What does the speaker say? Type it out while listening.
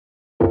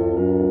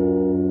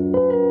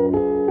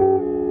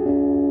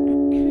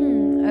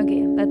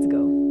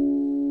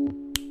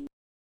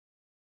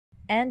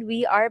And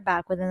we are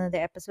back with another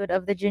episode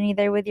of The Journey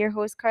There with your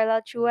host, Carla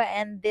Chua.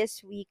 And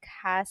this week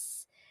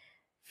has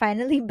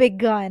finally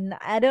begun.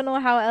 I don't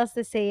know how else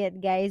to say it,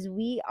 guys.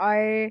 We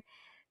are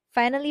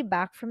finally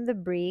back from the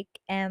break.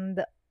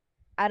 And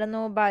I don't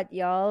know about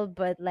y'all,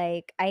 but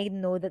like, I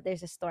know that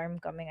there's a storm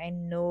coming. I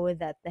know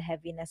that the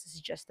heaviness is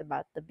just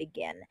about to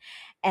begin.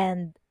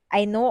 And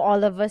I know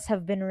all of us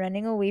have been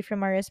running away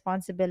from our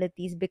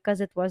responsibilities because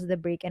it was the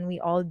break and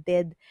we all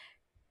did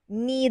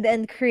need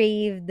and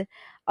craved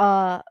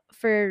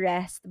for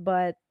rest,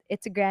 but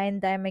it's a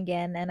grind time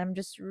again, and I'm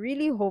just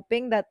really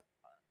hoping that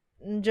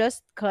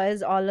just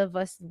cuz all of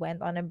us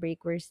went on a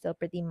break, we're still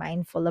pretty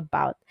mindful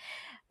about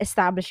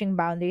establishing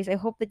boundaries. I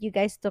hope that you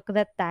guys took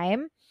that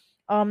time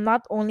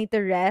not only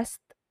to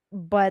rest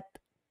but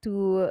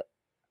to,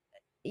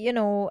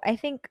 I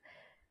think,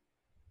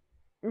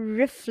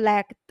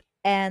 reflect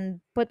and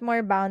put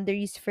more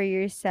boundaries for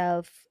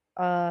yourself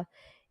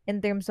in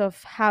terms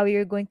of how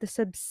you're going to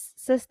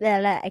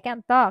I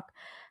can't talk,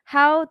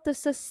 how to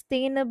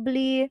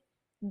sustainably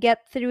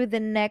get through the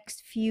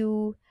next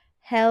few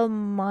hell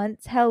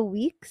months, hell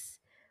weeks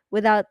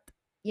without,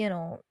 you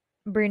know,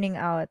 burning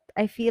out.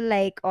 I feel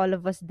like all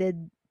of us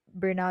did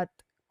burn out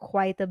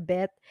quite a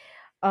bit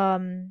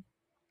um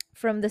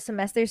from the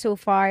semester so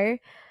far,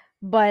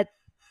 but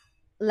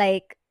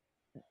like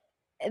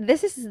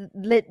this is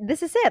it.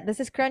 This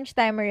is crunch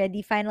time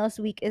already. Finals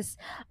week is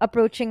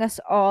approaching us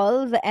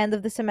all. The end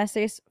of the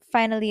semester is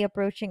finally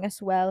approaching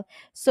as well.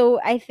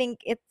 So I think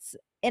it's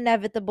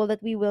inevitable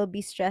that we will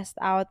be stressed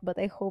out, but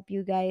I hope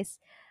you guys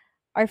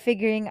are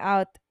figuring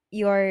out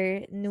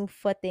your new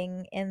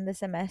footing in the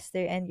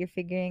semester and you're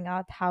figuring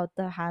out how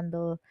to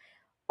handle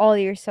all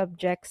your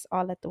subjects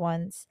all at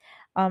once.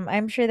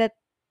 I'm sure that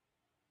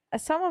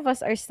some of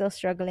us are still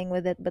struggling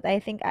with it, but I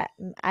think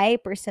I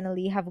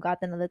personally have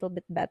gotten a little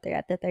bit better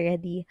at it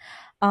already.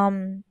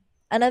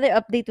 Another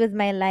update with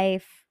my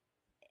life,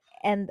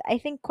 and I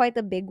think quite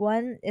a big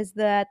one, is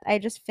that I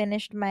just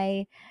finished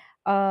my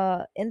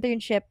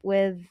internship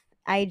with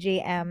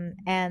IJM,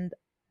 and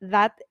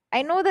that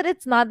I know that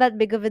it's not that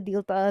big of a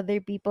deal to other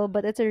people,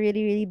 but it's a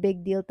really really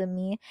big deal to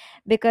me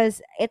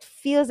because it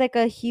feels like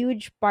a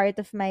huge part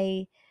of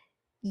my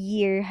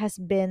year has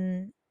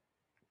been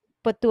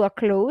put to a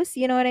close.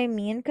 You know what I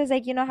mean? Because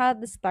like you know how at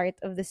the start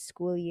of the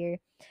school year,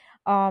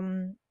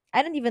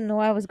 I didn't even know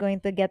I was going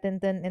to get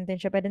into an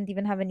internship. I didn't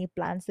even have any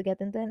plans to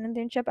get into an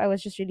internship. I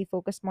was just really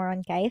focused more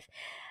on Kaith.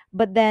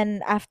 But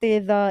then after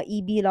the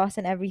EB loss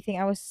and everything,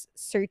 I was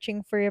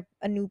searching for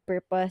a new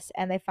purpose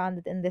and I found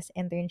it in this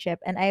internship.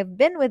 And I've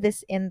been with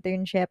this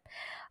internship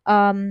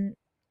um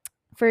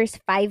first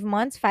 5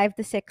 months, 5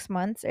 to 6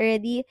 months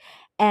already,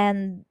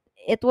 and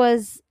it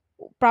was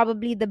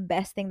probably the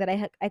best thing that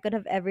I could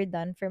have ever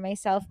done for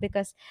myself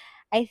because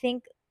I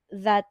think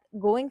that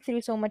going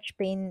through so much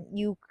pain,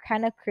 you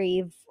kind of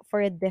crave for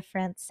a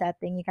different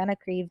setting. You kind of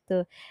crave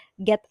to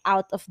get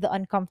out of the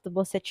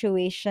uncomfortable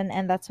situation,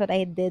 and that's what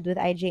I did with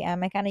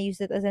IJM. I kind of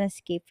used it as an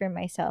escape for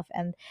myself,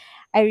 and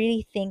I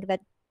really think that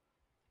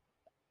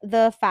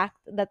the fact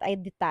that I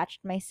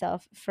detached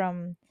myself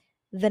from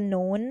the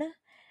known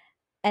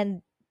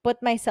and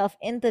put myself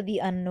into the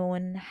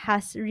unknown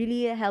has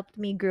really helped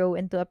me grow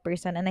into a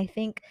person, and I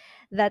think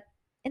that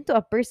into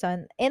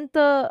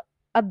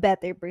a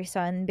better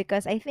person,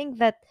 because I think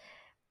that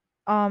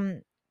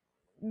um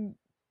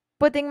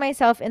putting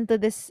myself into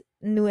this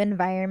new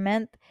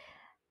environment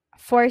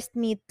forced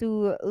me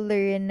to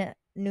learn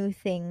new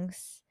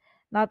things,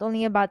 not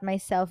only about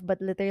myself but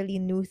literally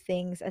new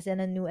things, as in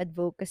a new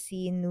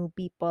advocacy, new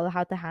people,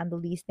 how to handle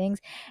these things.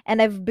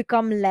 And I've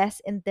become less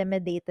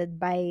intimidated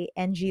by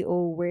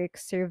NGO work,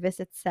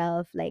 service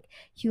itself, like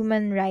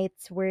human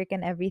rights work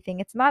and everything.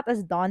 It's not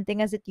as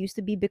daunting as it used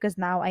to be because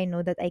now I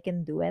know that I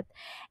can do it.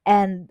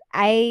 And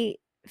I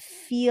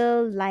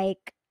feel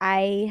like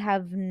I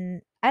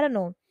don't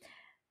know,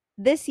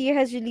 this year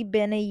has really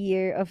been a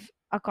year of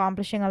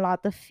accomplishing a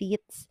lot of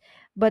feats,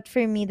 but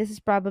for me this is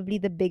probably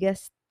the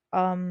biggest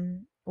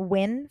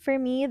win for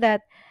me,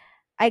 that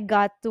I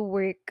got to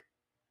work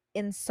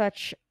in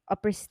such a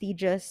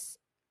prestigious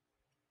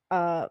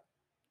uh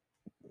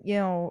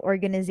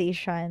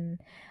organization.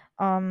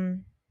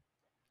 um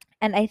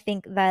and I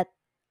think that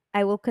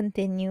I will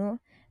continue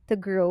to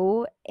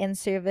grow in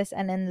service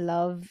and in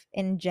love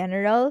in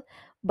general,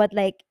 but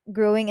like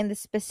growing in the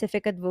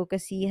specific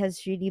advocacy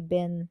has really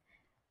been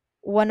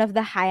one of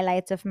the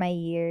highlights of my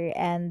year.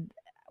 And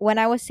when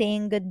I was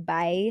saying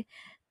goodbye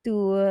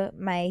to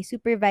my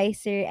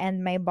supervisor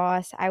and my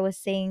boss, I was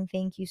saying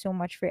thank you so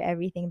much for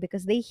everything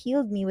because they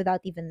healed me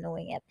without even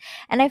knowing it.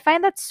 And I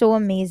find that so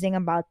amazing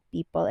about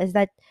people, is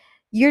that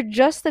you're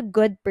just a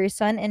good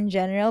person in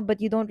general,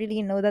 but you don't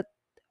really know that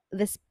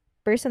this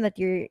person that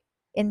you're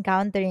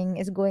encountering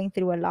is going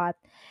through a lot.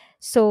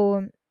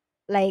 So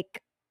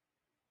like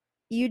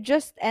you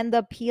just end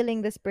up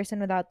healing this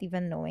person without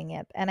even knowing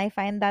it. And I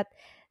find that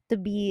to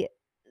be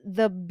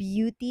the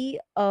beauty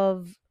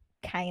of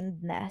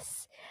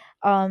kindness.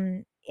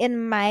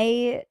 In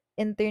my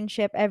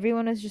internship,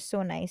 everyone was just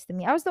so nice to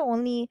me. I was the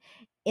only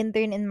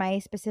intern in my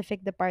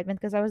specific department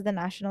because I was the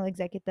national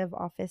executive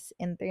office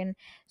intern.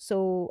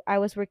 So I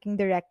was working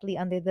directly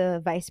under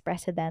the vice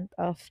president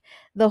of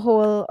the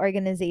whole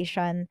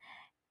organization.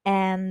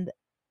 And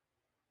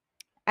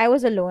I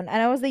was alone,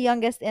 and I was the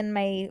youngest in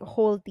my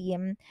whole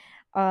team,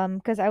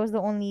 because I was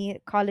the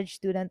only college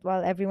student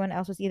while everyone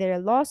else was either a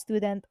law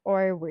student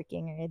or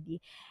working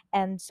already.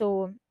 And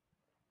so,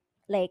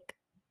 like,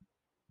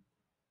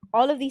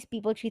 all of these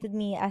people treated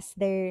me as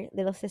their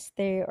little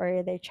sister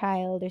or their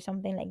child or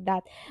something like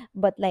that.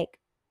 But like,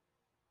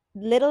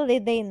 little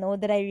did they know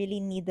that I really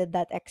needed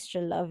that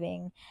extra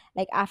loving.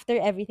 Like, after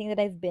everything that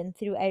I've been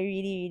through, I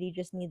really, really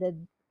just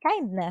needed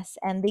kindness,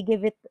 and they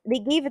gave it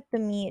to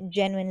me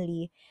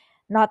genuinely,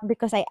 not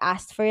because I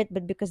asked for it,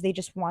 but because they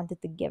just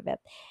wanted to give it.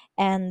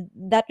 And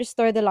that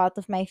restored a lot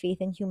of my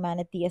faith in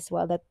humanity as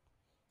well. That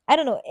I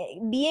don't know,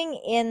 being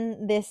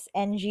in this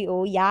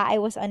NGO, yeah, I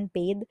was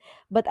unpaid,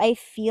 but I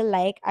feel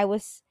like I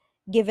was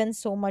given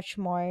so much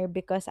more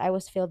because I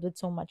was filled with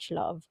so much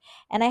love.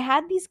 And I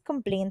had these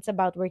complaints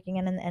about working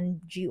in an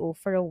NGO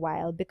for a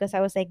while because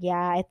I was like,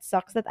 yeah, it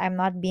sucks that I'm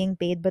not being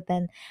paid, but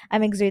then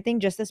I'm exerting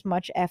just as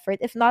much effort,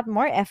 if not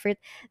more effort,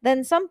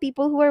 than some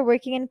people who are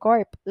working in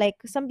corp. Like,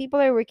 some people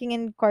are working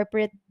in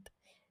corporate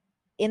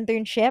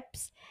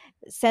internships,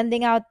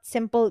 sending out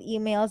simple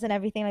emails and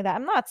everything like that.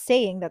 I'm not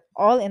saying that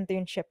all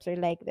internships are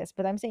like this,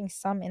 but I'm saying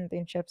some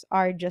internships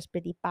are just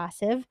pretty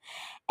passive,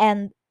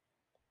 and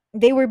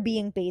they were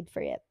being paid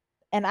for it.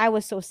 And I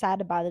was so sad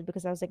about it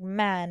because I was like,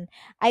 man,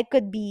 I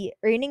could be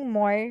earning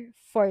more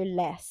for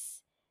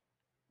less.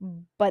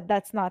 But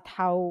that's not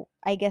how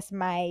I guess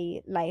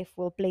my life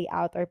will play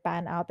out or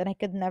pan out. And I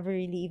could never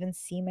really even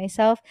see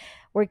myself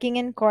working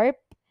in corp.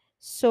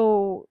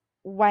 So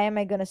why am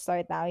I gonna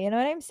start now? You know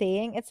what I'm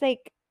saying? It's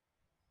like,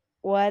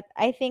 what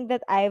I think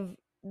that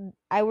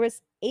I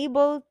was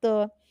able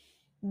to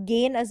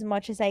gain as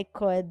much as I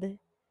could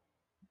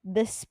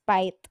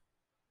despite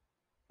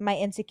my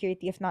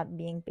insecurity of not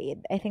being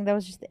paid. I think that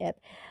was just it.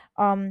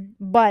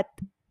 But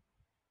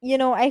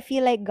I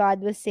feel like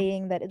God was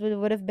saying that it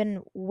would have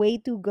been way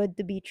too good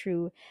to be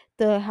true,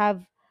 to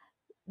have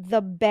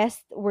the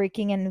best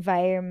working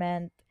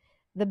environment,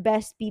 the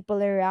best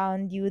people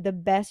around you, the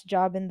best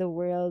job in the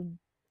world,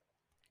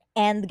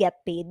 and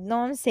get paid. Know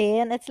what I'm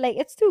saying? It's like,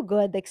 it's too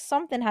good. Like,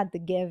 something had to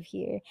give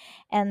here,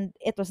 and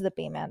it was the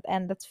payment,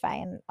 and that's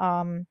fine.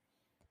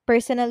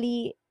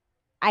 Personally,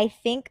 I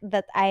think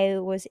that I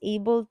was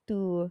able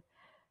to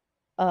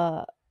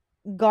uh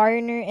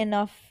garner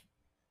enough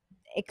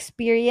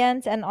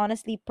experience and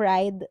honestly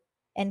pride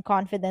and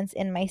confidence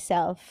in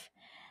myself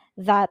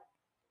that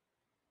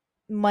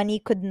money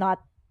could not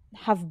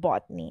have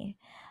bought me.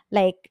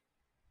 Like,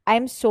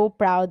 I'm so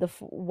proud of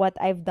what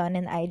I've done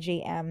in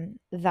IJM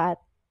that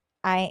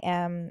I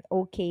am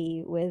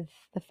okay with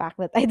the fact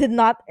that I did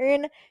not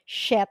earn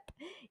shit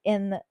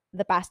in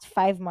the past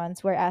 5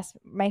 months, whereas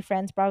my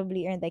friends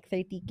probably earned like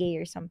 30K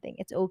or something.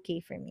 It's okay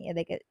for me.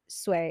 Like, I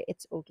swear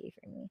it's okay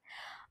for me.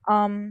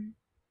 Um,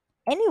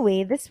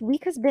 anyway, this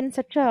week has been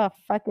such a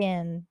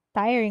fucking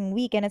tiring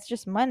week, and it's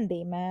just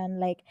Monday, man.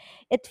 Like,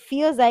 it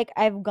feels like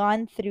I've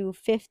gone through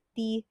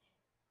 50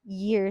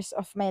 years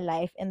of my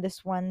life in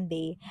this one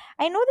day.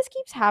 I know this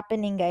keeps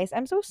happening, guys.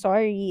 I'm so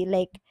sorry.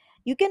 Like,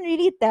 you can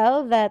really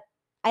tell that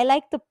I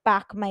like to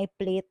pack my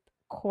plate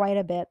quite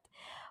a bit.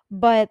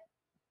 But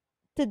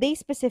today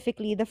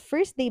specifically, the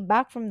first day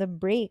back from the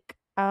break,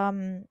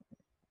 I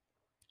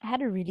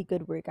had a really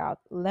good workout.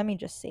 Let me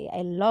just say,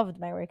 I loved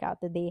my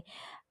workout today.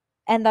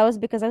 And that was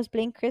because I was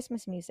playing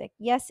Christmas music.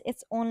 Yes,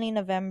 it's only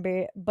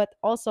November, but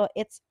also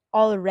it's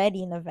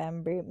already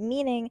November,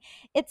 meaning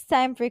it's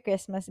time for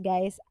Christmas,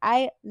 guys.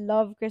 I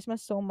love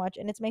Christmas so much,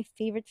 and it's my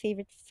favorite,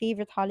 favorite,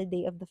 favorite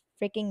holiday of the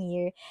freaking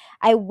year.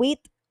 I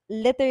wait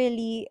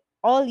literally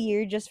all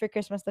year just for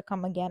Christmas to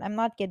come again. I'm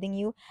not kidding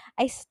you.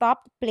 I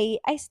stopped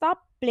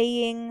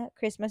playing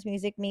Christmas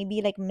music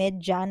maybe like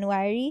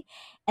mid-January,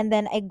 and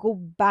then I go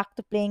back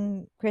to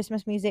playing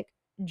Christmas music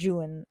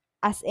June.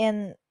 As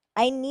in,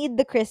 I need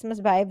the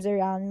Christmas vibes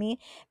around me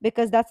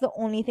because that's the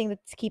only thing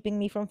that's keeping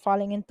me from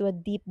falling into a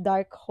deep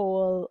dark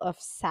hole of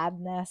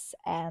sadness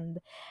and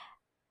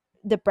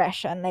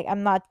depression. Like,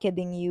 I'm not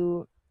kidding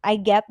you. I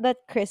get that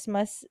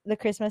the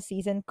Christmas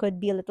season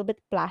could be a little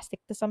bit plastic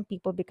to some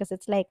people because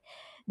it's like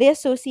they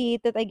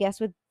associate it, I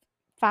guess, with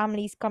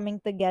families coming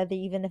together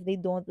even if they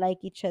don't like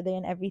each other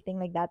and everything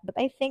like that. But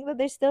I think that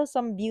there's still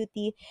some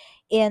beauty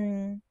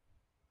in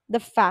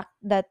the fact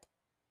that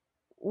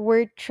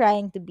we're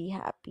trying to be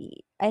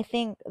happy. I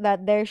think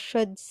that there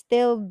should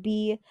still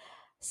be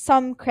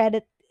some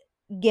credit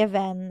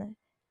given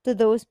to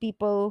those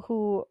people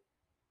who,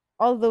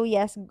 although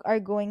yes, are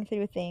going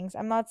through things.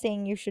 I'm not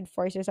saying you should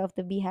force yourself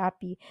to be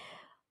happy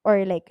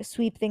or like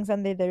sweep things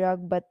under the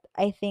rug, but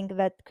I think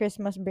that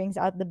Christmas brings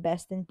out the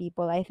best in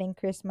people. I think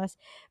Christmas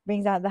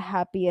brings out the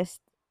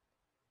happiest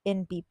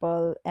in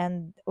people.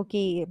 And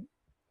okay,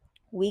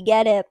 we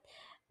get it.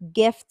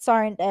 gifts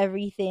aren't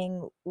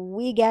everything.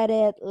 We get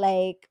it.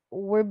 Like,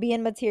 we're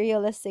being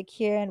materialistic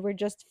here and we're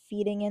just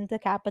feeding into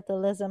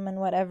capitalism and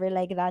whatever,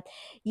 like that.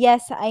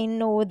 Yes, I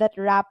know that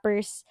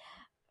wrappers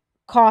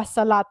cause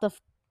a lot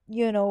of,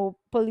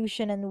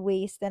 pollution and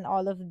waste and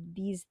all of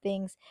these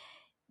things.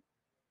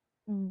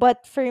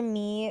 But for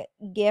me,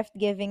 gift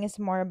giving is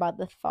more about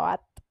the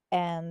thought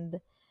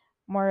and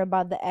more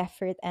about the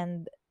effort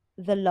and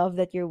the love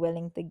that you're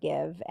willing to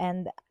give.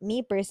 And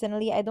me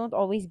personally, I don't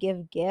always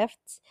give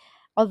gifts.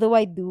 Although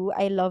I do,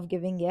 I love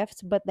giving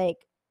gifts, but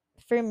like,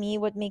 for me,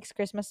 what makes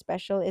Christmas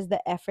special is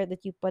the effort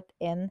that you put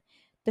in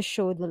to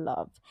show the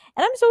love.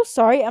 And I'm so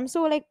sorry. I'm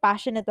so like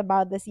passionate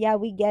about this. Yeah,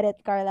 we get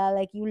it, Carla.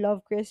 Like, you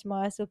love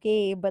Christmas,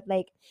 okay, but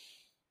like,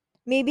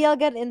 maybe I'll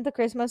get into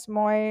Christmas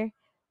more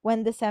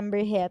when December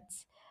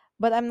hits.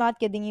 But I'm not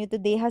kidding you.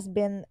 Today has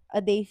been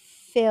a day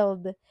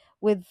filled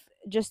with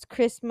just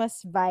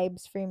Christmas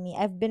vibes for me.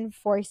 I've been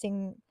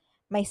forcing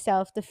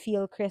myself to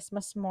feel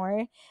Christmas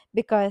more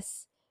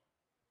because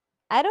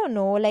I don't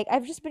know, like,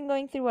 I've just been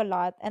going through a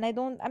lot and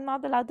I'm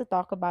not allowed to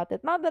talk about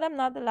it. Not that I'm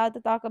not allowed to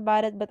talk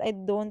about it, but I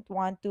don't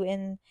want to,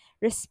 in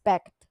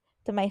respect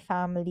to my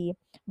family.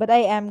 But I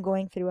am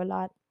going through a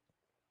lot.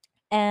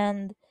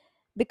 And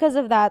because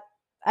of that,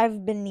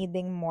 I've been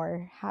needing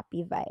more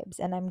happy vibes,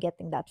 and I'm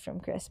getting that from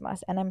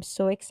Christmas. And I'm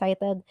so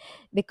excited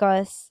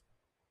because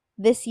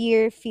this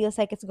year feels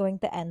like it's going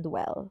to end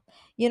well.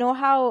 You know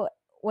how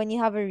when you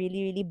have a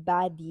really, really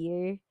bad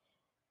year,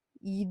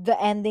 the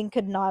ending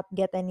could not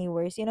get any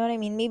worse. You know what I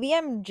mean? Maybe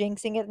I'm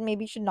jinxing it.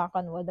 Maybe you should knock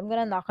on wood. I'm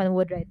gonna knock on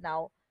wood right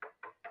now.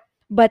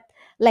 But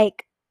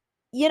like,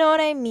 you know what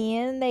I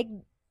mean?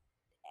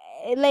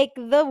 Like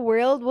the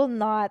world will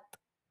not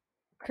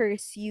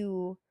curse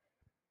you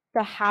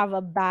to have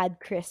a bad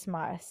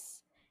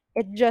Christmas.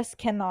 It just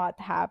cannot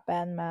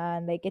happen,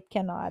 man. Like, it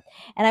cannot.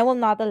 And I will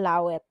not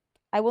allow it.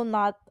 I will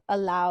not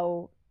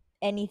allow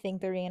anything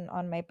to rain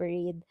on my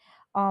parade.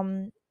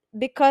 Um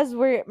because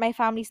my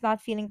family's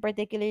not feeling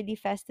particularly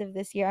festive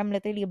this year, I'm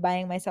literally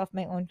buying myself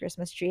my own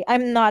Christmas tree.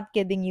 I'm not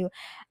kidding you.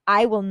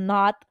 I will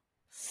not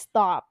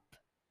stop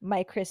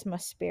my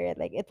Christmas spirit.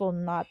 Like, it will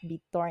not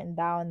be torn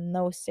down.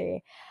 No,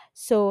 sir.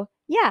 So,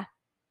 yeah.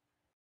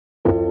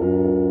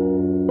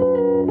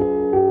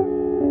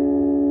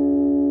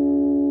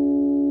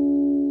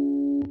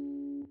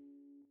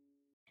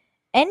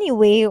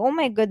 Anyway, oh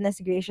my goodness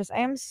gracious, I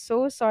am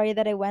so sorry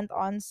that I went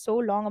on so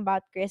long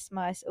about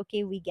Christmas.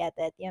 Okay, we get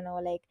it.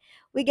 Like,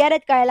 we get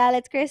it, Carla.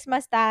 It's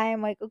Christmas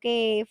time. Like,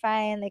 okay,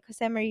 fine. Like,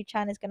 Jose Marie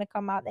Chan is gonna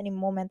come out any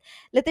moment.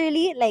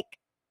 Literally, like,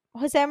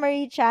 Jose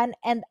Marie Chan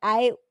and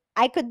I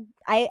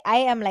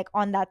am like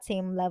on that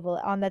same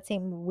level, on that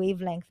same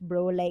wavelength,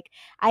 bro. Like,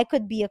 I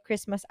could be a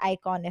Christmas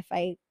icon if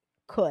I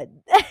could.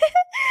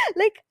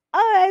 Like,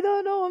 oh, I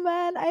don't know,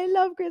 man. I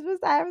love Christmas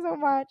time so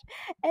much.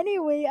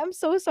 Anyway, I'm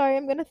so sorry.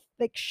 I'm gonna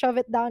like shove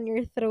it down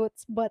your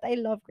throats, but I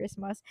love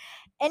Christmas.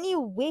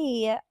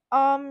 Anyway,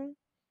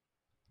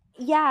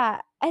 yeah,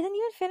 I didn't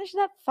even finish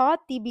that thought,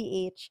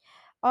 TBH.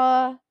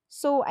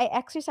 So I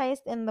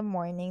exercised in the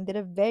morning, did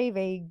a very,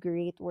 very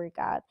great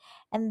workout,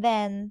 and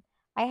then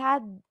I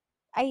had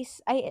I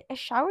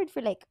showered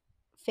for like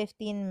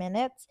 15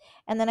 minutes,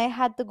 and then I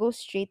had to go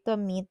straight to a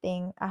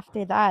meeting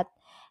after that.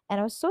 And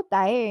it was so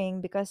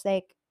tiring because,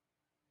 like,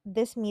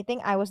 this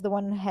meeting, I was the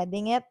one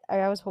heading it, or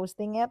I was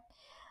hosting it.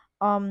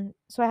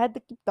 So I had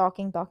to keep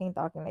talking, talking,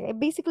 talking. Like, I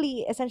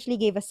basically essentially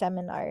gave a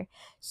seminar.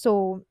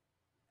 So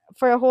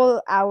for a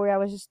whole hour I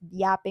was just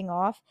yapping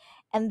off.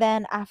 And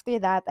then after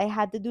that, I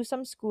had to do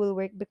some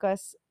schoolwork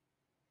because,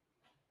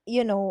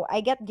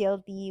 I get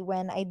guilty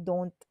when I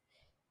don't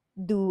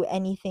do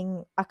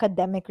anything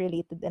academic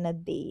related in a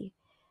day.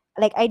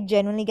 Like, I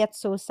genuinely get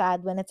so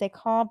sad when it's like,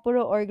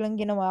 puro org lang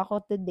ginawa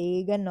ko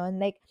today, ganon.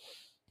 Like,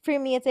 for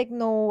me, it's like,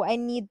 no, I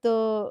need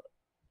to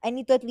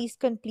at least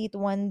complete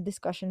one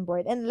discussion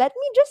board. And let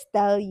me just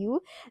tell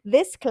you,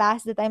 this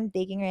class that I'm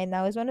taking right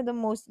now is one of the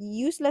most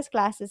useless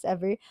classes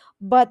ever,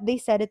 but they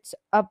said it's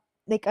up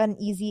like an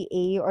easy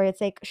A, or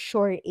it's like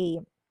sure A.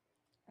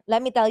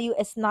 Let me tell you,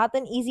 it's not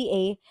an easy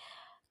A,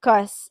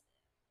 because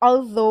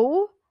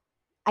although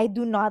I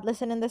do not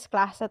listen in this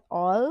class at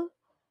all,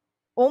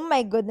 oh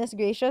my goodness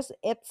gracious,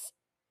 it's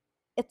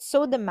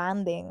so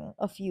demanding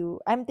of you.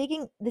 I'm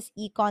taking this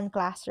econ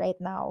class right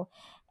now,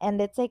 and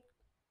it's like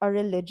a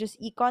religious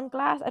econ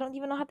class. I don't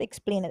even know how to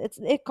explain it. It's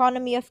the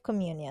economy of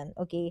communion,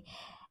 okay?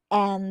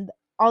 And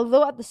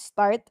although at the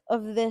start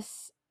of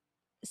this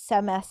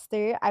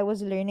semester I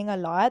was learning a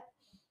lot,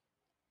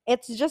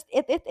 it's just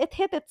it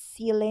hit its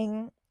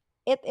ceiling.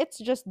 It's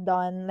just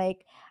done.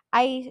 Like,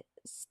 I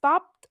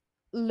stopped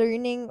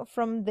learning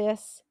from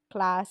this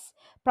class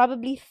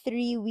probably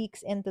 3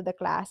 weeks into the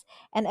class,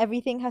 and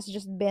everything has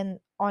just been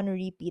on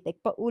repeat, like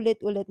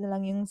paulit-ulit na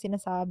lang yung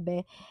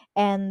sinasabi.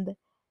 And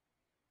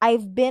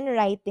I've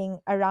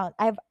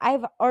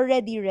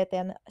already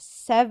written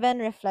 7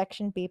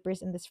 reflection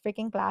papers in this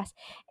freaking class,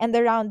 and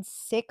around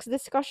 6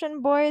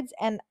 discussion boards.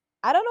 And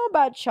I don't know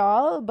about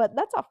y'all, but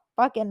that's a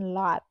fucking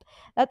lot.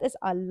 That is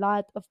a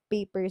lot of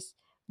papers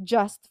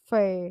just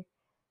for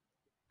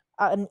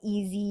an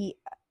easy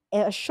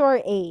a sure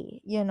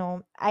A,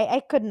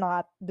 I could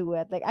not do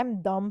it. Like,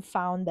 I'm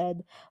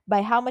dumbfounded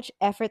by how much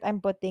effort I'm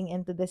putting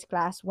into this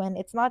class when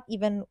it's not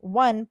even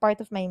one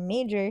part of my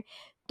major,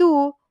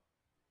 two,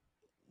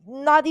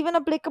 not even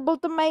applicable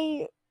to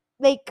my,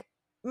 like,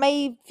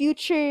 my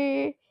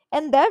future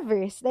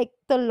endeavors, like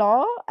the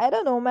law. I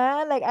don't know,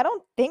 man. Like, I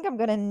don't think I'm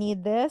gonna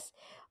need this,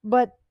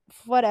 but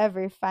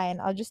whatever,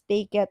 fine, I'll just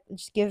take it.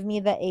 Just give me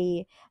the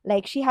A.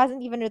 Like, she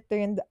hasn't even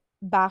returned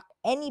back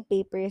any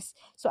papers,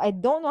 so I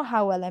don't know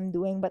how well I'm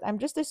doing, but I'm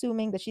just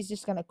assuming that she's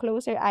just gonna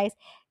close her eyes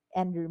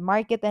and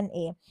mark it an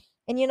A.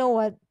 And you know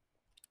what,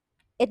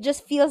 it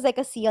just feels like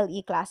a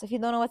CLE class. If you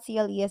don't know what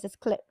CLE is, it's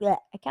bleh,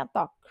 I can't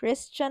talk.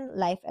 Christian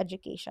life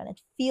education.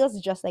 It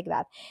feels just like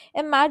that.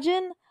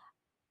 Imagine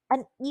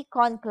an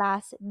econ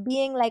class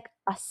being like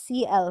a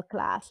CL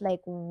class.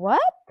 Like,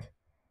 what?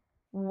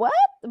 What?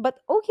 But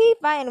okay,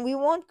 fine. We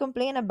won't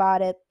complain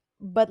about it.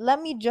 But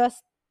let me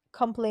just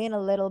complain a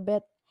little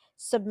bit,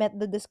 submit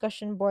the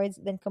discussion boards,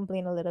 then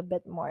complain a little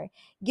bit more.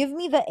 Give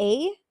me the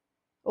A.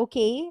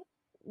 Okay,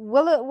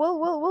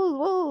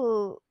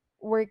 we'll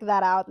work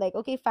that out. Like,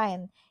 okay,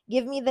 fine,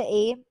 give me the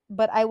A,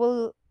 but I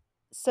will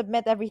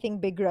submit everything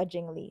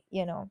begrudgingly.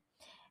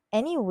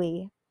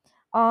 Anyway,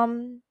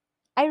 um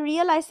I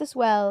realized as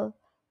well,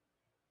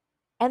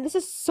 and this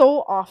is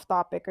so off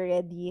topic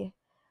already,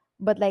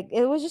 but like,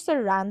 it was just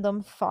a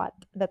random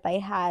thought that I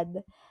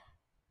had,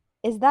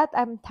 is that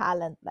I'm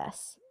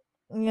talentless.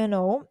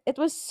 It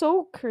was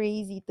so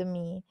crazy to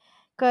me,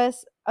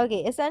 because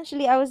okay,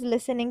 essentially I was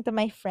listening to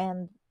my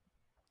friend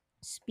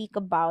speak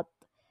about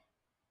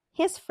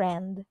his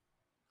friend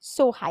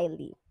so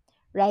highly,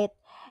 right?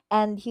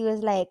 And he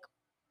was like,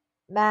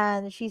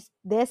 man, she's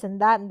this and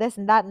that and this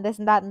and that and this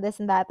and that and this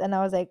and that. And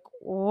I was like,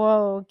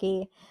 whoa,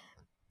 okay.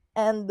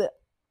 And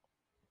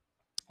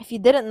if you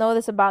didn't know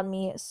this about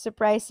me,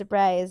 surprise,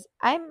 surprise,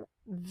 I'm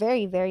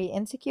very, very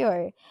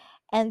insecure.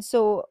 And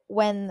so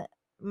when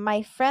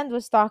my friend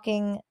was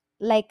talking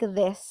like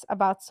this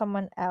about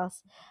someone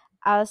else,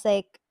 I was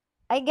like,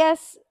 I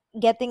guess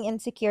getting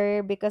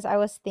insecure, because I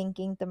was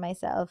thinking to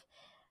myself,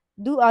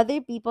 do other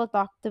people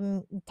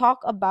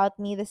talk about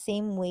me the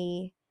same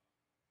way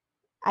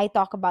I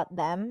talk about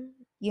them,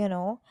 you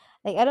know?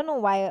 Like, I don't know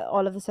why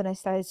all of a sudden I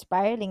started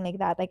spiraling like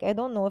that. Like, I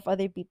don't know if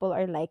other people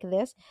are like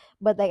this,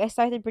 but like, I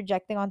started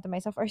projecting onto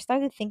myself, or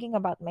started thinking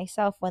about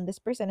myself when this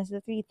person is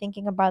literally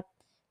thinking about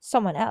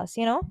someone else?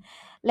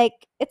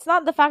 Like, it's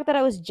not the fact that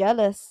I was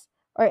jealous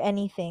or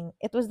anything.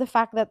 It was the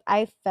fact that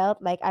I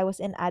felt like I was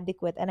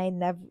inadequate, and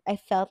I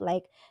felt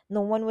like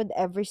no one would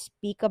ever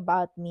speak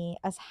about me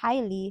as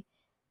highly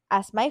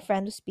as my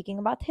friend was speaking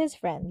about his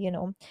friend.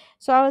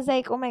 So I was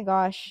like, oh my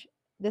gosh,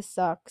 this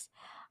sucks.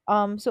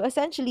 So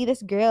essentially,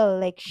 this girl,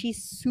 like,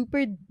 she's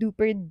super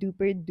duper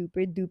duper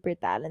duper duper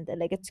talented.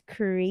 Like, it's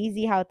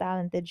crazy how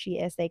talented she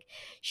is. Like,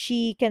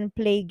 she can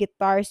play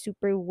guitar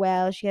super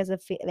well. She has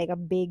like a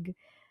big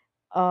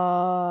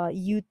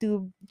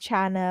YouTube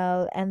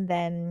channel, and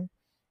then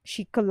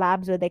she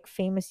collabs with like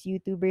famous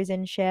YouTubers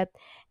and shit,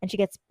 and she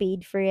gets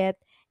paid for it.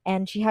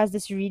 And she has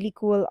this really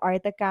cool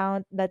art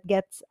account that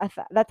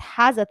that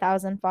has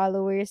 1,000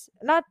 followers,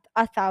 not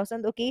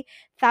 1,000, okay,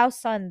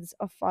 thousands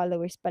of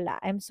followers pala.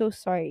 I'm so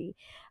sorry,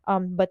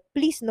 but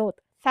please note,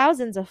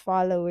 thousands of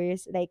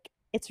followers. Like,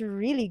 it's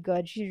really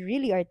good. She's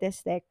really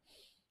artistic,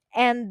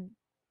 and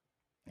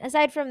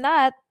aside from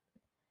that,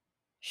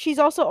 she's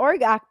also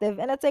org active,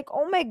 and it's like,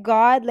 oh my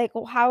god, like,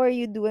 how are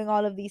you doing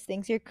all of these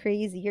things? You're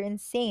crazy, you're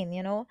insane.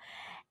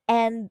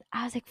 And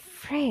I was like,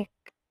 frick,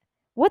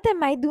 what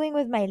am I doing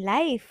with my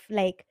life?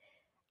 Like,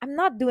 I'm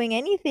not doing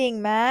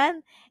anything,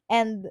 man.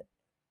 And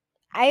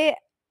I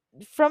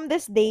from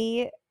this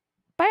day,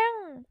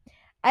 parang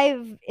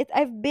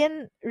I've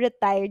been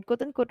retired,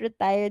 quote unquote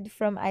retired,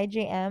 from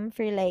IJM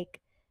for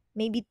like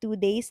maybe 2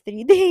 days,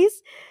 3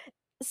 days.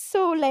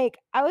 So like,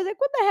 I was like,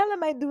 what the hell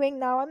am I doing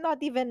now? I'm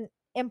not even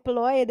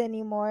employed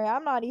anymore.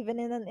 I'm not even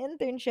in an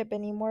internship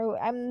anymore.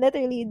 I'm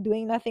literally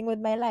doing nothing with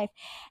my life.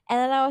 And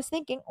then I was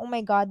thinking, oh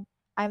my god,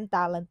 I'm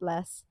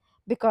talentless,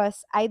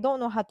 because I don't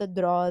know how to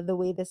draw the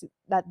way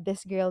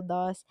this girl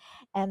does,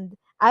 and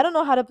I don't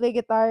know how to play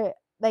guitar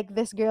like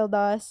this girl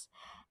does.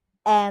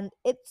 And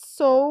it's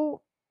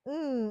so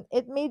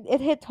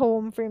it hit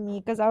home for me,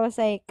 because I was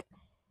like,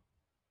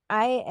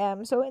 I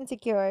am so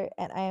insecure,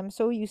 and I am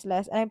so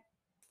useless, and I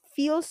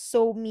feel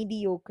so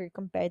mediocre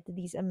compared to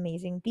these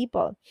amazing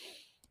people.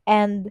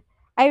 And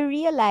I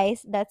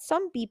realized that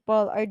some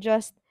people are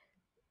just,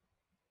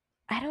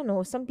 I don't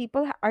know, some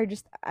people are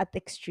just at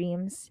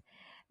extremes.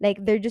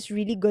 Like, they're just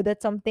really good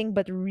at something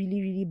but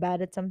really really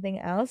bad at something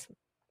else.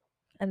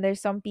 And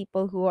there's some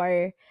people who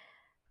are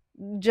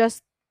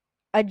just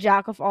a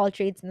jack of all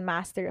trades and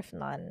master of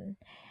none.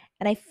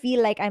 And I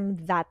feel like I'm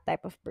that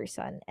type of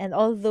person. And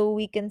although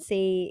we can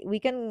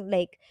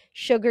like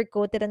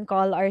sugarcoat it and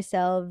call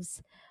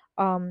ourselves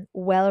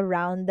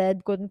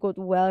well-rounded, quote unquote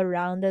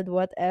well-rounded,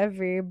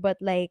 whatever, but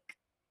like,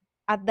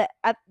 at the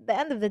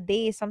end of the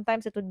day,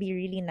 sometimes it would be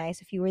really nice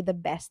if you were the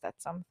best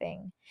at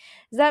something.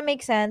 Does that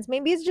make sense?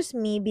 Maybe it's just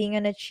me being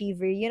an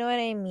achiever, you know what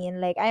I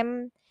mean? Like,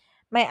 I'm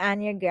my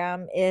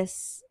Enneagram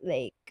is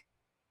like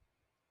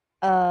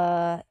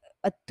uh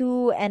a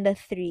 2 and a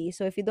 3.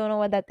 So if you don't know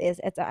what that is,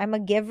 I'm a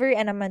giver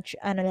and I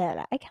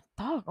can't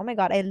talk. Oh my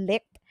god, I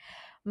licked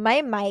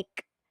my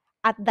mic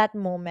at that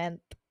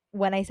moment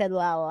when I said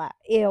la la.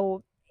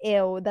 Ew,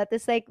 ew. That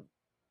is like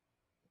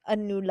a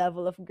new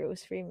level of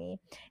gross for me.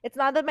 It's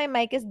not that my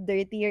mic is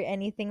dirty or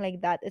anything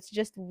like that. It's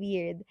just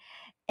weird.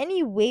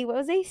 Anyway, what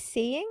was I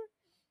saying?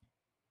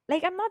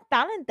 Like I'm not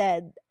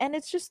talented, and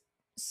it's just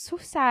so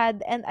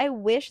sad. And I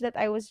wish that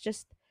I was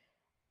just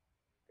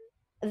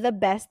the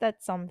best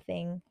at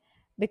something,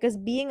 because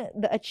being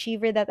the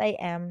achiever that I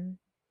am,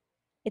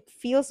 it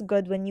feels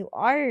good when you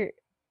are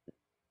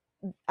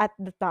at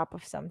the top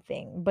of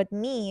something. But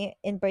me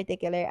in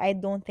particular, I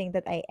don't think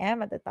that I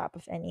am at the top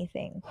of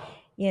anything.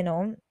 You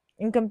know,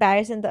 in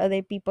comparison to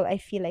other people, I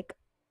feel like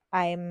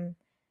I'm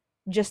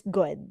just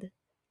good.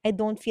 I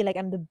don't feel like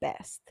I'm the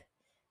best.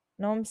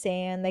 Know what I'm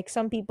saying? Like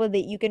some people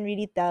that you can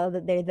really tell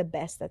that they're the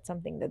best at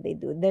something that they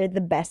do. They're the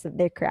best at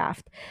their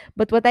craft.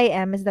 But what I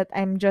am is that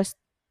I'm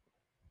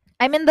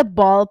in the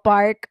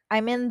ballpark.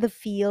 I'm in the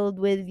field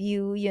with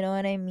you, you know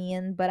what I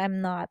mean? But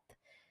I'm not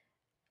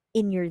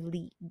in your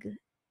league,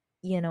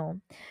 you know?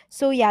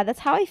 So yeah, that's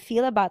how I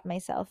feel about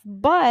myself.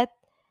 But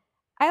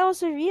I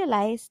also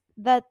realized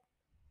that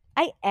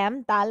I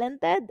am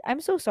talented.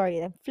 I'm so sorry.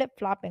 I'm flip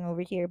flopping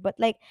over here. But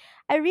like,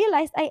 I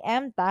realized I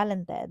am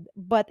talented.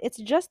 But it's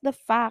just the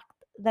fact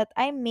that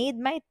I made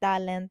my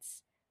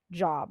talents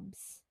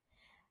jobs.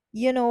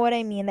 You know what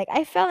I mean? Like,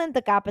 I fell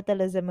into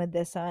capitalism with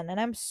this one. And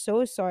I'm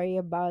so sorry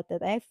about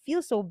it. I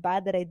feel so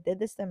bad that I did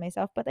this to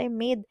myself. But I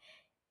made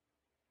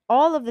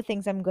all of the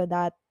things I'm good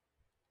at,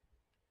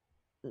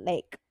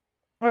 like,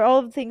 or all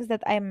of the things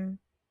that I'm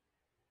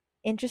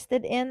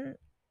interested in,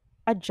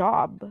 a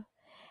job.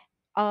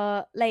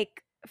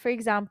 Like, for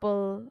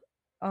example,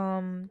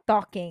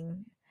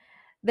 talking.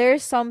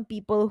 There's some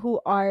people who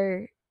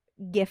are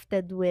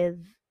gifted with,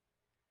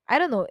 I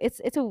don't know, it's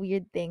a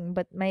weird thing,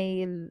 but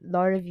my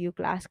law review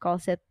class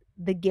calls it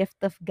the gift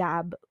of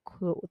gab,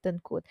 quote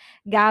unquote.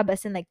 Gab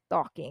as in like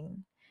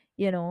talking,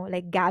 you know,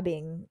 like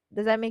gabbing.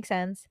 Does that make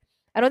sense?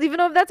 I don't even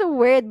know if that's a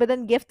word, but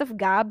then gift of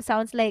gab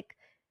sounds like,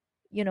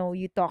 you know,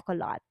 you talk a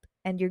lot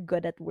and you're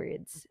good at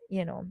words,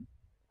 you know.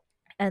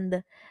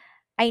 And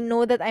I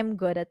know that I'm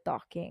good at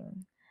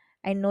talking.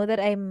 I know that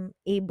I'm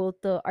able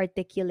to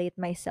articulate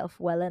myself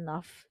well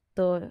enough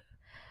to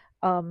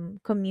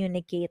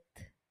communicate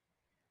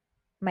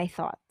my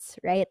thoughts,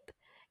 right?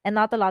 And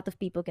not a lot of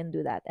people can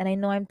do that. And I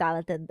know I'm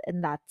talented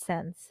in that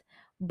sense,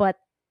 but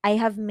I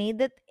have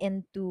made it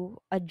into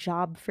a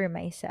job for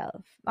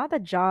myself. Not a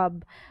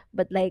job,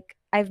 but like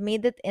I've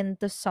made it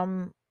into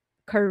some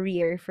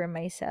career for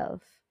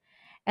myself.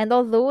 And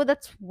although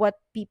that's what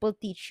people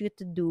teach you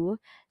to do,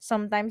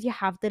 sometimes you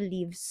have to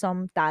leave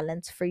some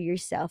talents for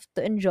yourself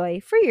to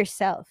enjoy for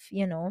yourself,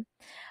 you know?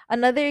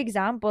 Another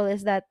example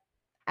is that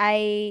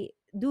I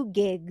do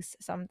gigs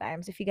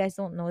sometimes. If you guys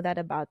don't know that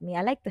about me,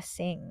 I like to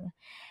sing.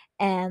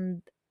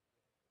 And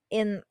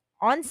in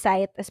on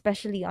site,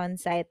 especially on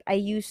site, I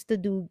used to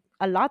do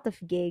a lot of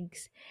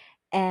gigs,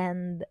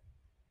 and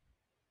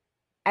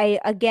I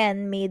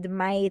again made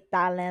my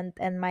talent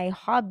and my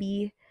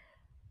hobby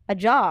a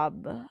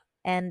job,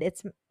 and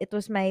it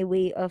was my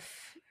way of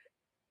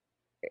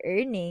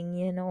earning,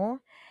 you know?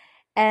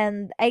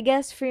 And I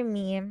guess for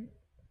me,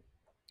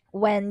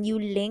 when you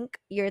link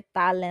your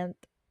talent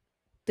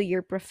to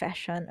your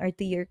profession or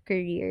to your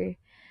career,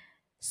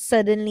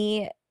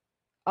 suddenly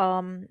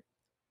um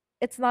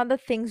it's not that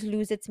things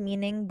lose its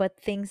meaning,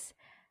 but things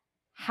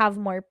have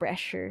more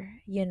pressure,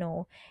 you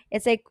know.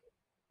 It's like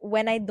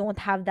when I don't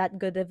have that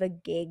good of a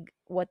gig,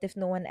 what if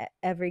no one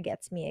ever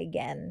gets me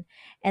again?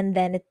 And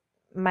then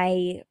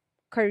my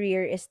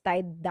career is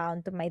tied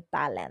down to my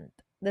talent.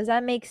 Does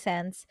that make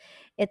sense?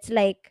 It's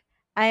like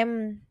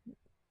I'm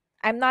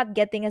I'm not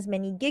getting as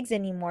many gigs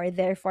anymore,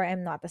 therefore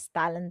I'm not as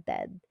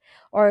talented.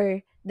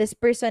 Or this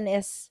person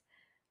is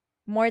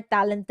more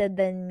talented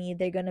than me,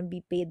 they're gonna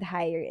be paid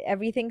higher.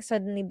 Everything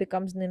suddenly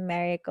becomes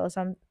numerical.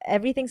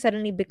 Everything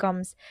suddenly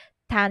becomes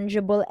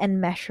tangible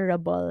and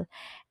measurable.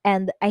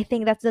 And I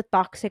think that's the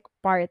toxic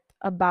part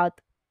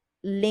about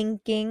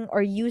linking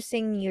or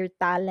using your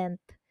talent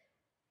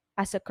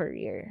as a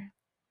career.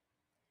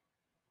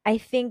 I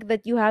think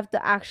that you have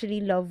to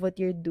actually love what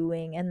you're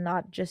doing and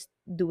not just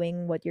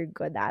doing what you're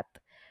good at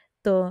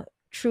to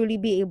truly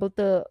be able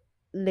to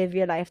live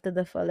your life to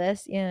the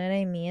fullest. You know what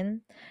I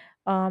mean?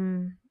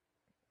 Um,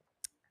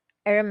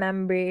 I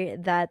remember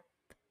that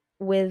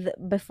with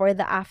before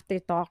the after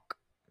talk.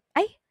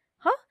 I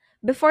huh?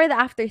 Before the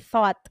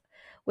afterthought,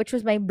 which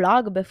was my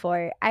blog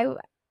before.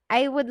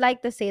 I would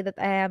like to say that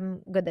I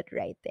am good at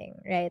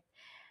writing, right?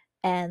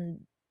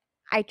 And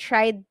I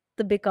tried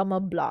to become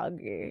a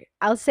blogger.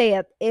 I'll say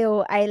it.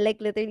 Ew, I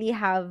like literally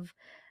have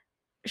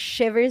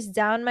shivers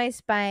down my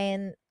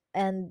spine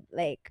and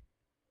like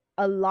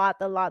a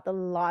lot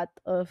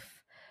of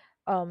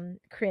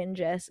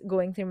cringes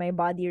going through my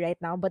body right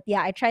now. But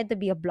yeah, I tried to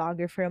be a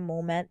blogger for a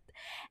moment,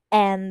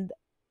 and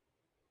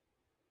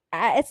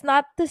it's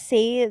not to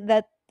say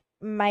that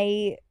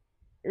my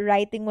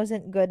writing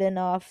wasn't good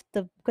enough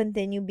to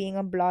continue being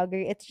a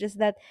blogger. It's just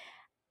that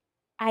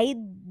I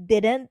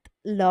didn't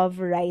love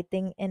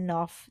writing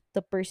enough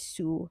to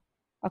pursue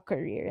a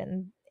career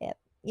in it,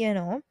 you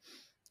know?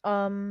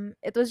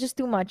 It was just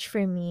too much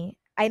for me.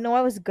 I know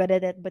I was good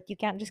at it, but you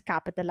can't just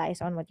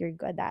capitalize on what you're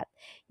good at.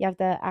 You have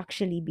to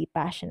actually be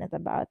passionate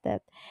about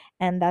it.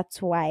 And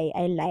that's why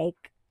I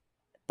like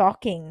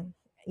talking,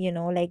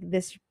 like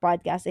this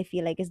podcast I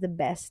feel like is the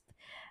best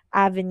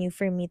avenue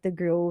for me to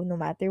grow no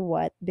matter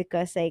what,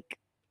 because like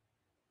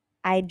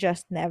I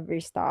just never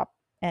stop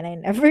and I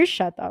never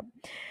shut up.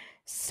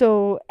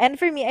 So, and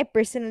for me, I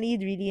personally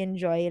really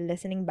enjoy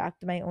listening back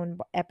to my own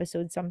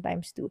episodes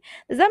sometimes too.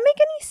 Does that make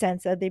any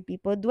sense to other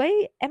people?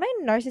 Am I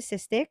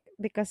narcissistic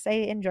because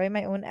I enjoy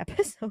my own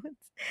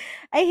episodes?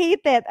 I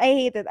hate it. I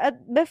hate it.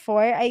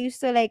 Before, I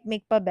used to like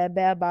make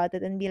pabebe about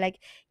it and be like,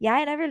 yeah,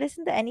 I never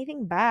listened to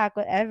anything back,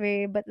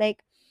 whatever. But like,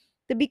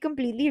 to be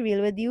completely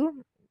real with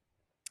you,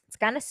 it's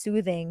kind of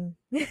soothing.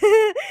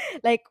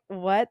 Like,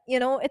 what?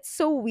 It's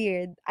so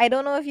weird. I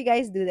don't know if you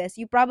guys do this.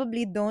 You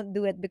probably don't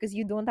do it because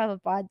you don't have a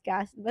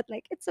podcast, but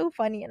like, it's so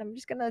funny. And I'm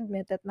just going to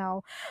admit it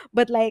now.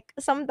 But like,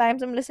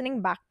 sometimes I'm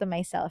listening back to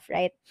myself,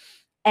 right?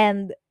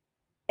 And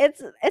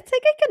it's like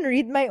I can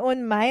read my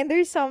own mind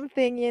or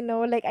something,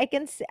 like I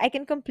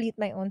can complete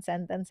my own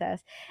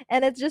sentences.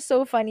 And it's just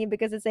so funny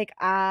because it's like,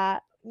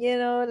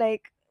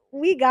 like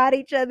we got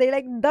each other,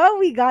 like duh,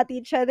 we got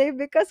each other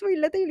because we're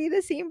literally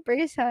the same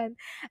person.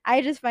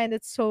 I just find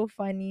it so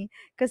funny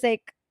because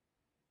like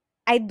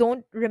I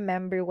don't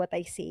remember what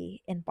I say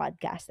in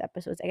podcast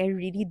episodes. Like I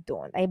really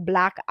don't. I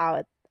black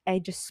out. I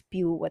just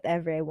spew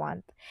whatever I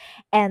want.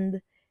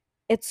 And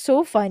it's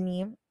so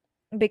funny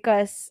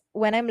because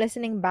when I'm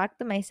listening back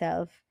to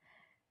myself,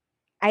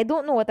 I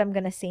don't know what I'm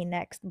gonna say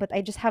next, but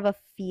I just have a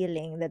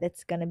feeling that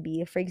it's gonna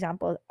be, for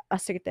example, a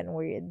certain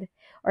word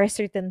or a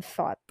certain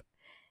thought.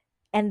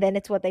 And then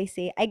it's what I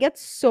say. I get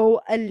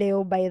so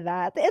aliw by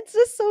that.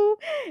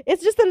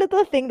 It's just a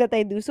little thing that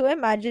I do. So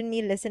imagine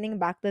me listening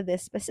back to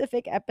this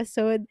specific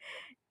episode.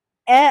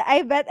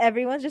 I bet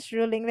everyone's just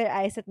rolling their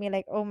eyes at me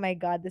like, oh my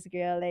God, this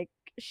girl, like,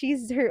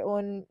 she's her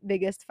own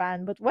biggest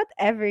fan. But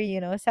whatever,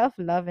 self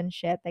love and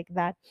shit like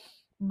that.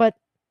 But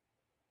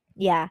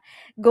yeah,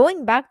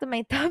 going back to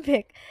my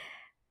topic,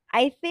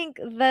 I think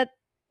that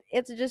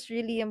it's just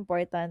really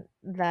important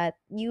that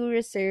you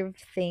reserve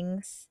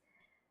things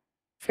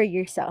for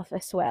yourself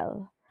as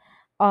well.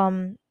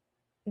 Um,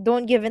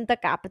 don't give into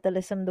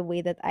capitalism the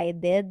way that I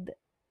did.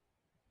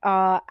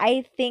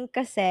 I think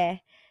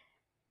kasi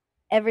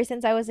ever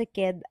since I was a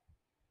kid,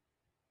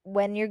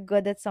 when you're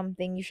good at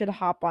something, you should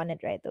hop on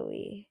it right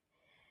away.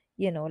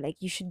 Like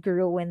you should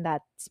grow in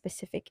that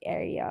specific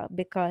area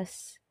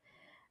because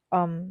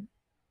um,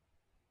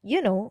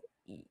 you know,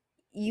 y-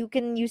 you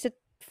can use it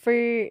for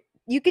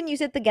you can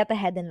use it to get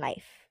ahead in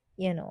life.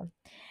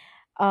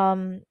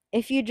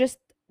 If you just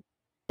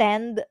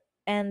tend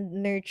and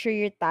nurture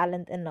your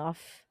talent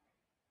enough,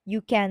 you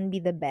can be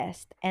the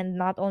best. And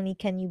not only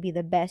can you be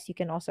the best, you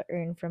can also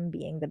earn from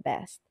being the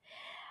best.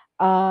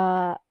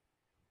 Uh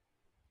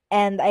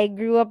and I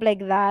grew up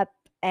like that,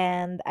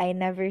 and I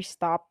never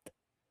stopped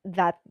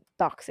that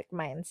toxic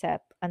mindset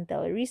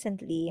until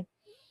recently.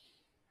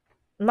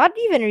 Not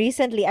even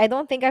recently. I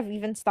don't think I've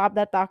even stopped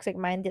that toxic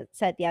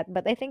mindset yet,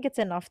 but I think it's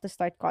enough to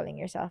start calling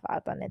yourself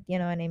out on it. You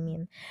know what I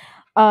mean?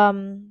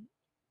 Um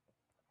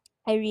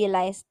I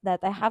realized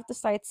that I have to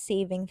start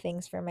saving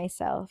things for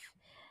myself,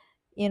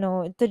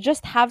 to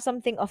just have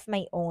something of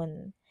my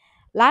own.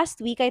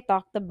 Last week I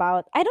talked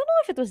about, I don't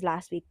know if it was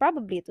last week,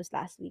 probably it was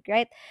last week,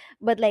 right?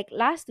 But like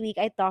last week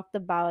I talked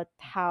about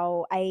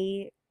how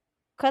I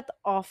cut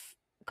off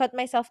cut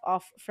myself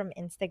off from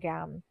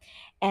Instagram.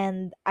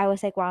 And I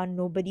was like, wow,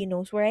 nobody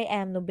knows where I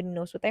am, nobody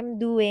knows what I'm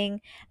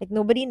doing, like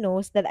nobody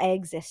knows that I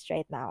exist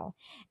right now.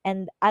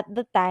 And at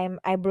the time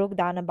I broke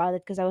down about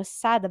it because I was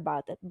sad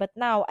about it. But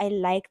now I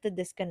like to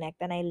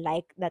disconnect, and I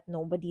like that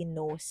nobody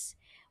knows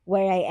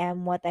where I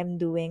am, what I'm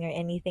doing, or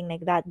anything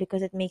like that,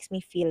 because it makes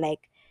me feel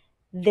like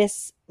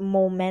this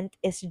moment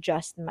is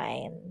just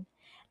mine.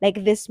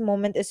 Like this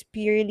moment is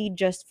purely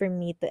just for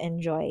me to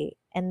enjoy,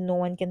 and no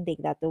one can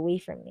take that away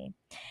from me.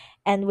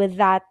 And with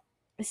that,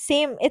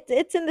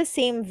 it's in the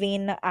same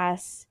vein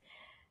as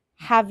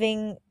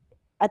having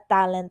a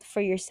talent for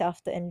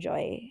yourself to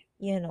enjoy.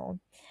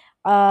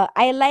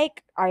 I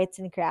like arts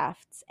and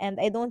crafts,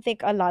 and I don't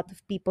think a lot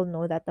of people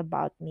know that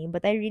about me,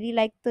 but I really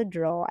like to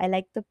draw, I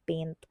like to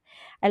paint,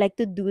 I like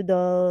to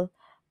doodle.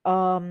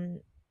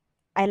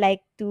 I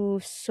like to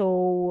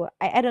sew.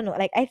 I don't know.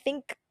 Like I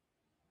think,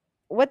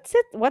 what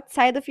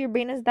side of your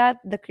brain is that?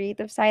 The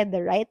creative side,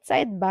 the right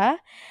side ba?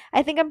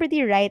 I think I'm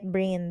pretty right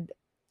brained.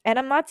 And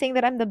I'm not saying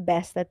that I'm the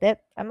best at it.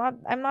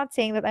 I'm not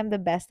saying that I'm the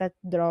best at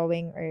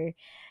drawing or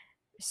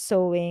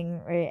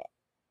sewing or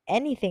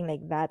anything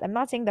like that. I'm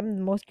not saying that I'm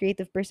the most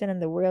creative person in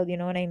the world, you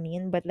know what I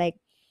mean? But like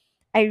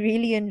I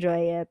really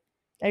enjoy it.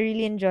 I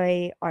really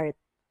enjoy art.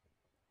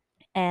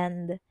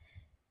 And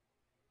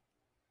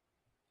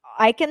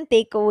you can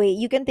take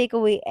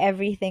away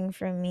everything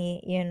from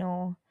me.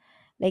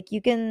 Like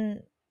you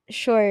can,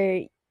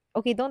 sure,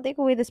 okay, don't take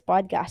away this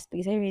podcast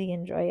because I really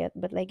enjoy it,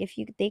 but like if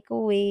you take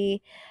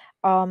away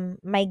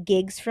my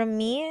gigs from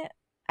me,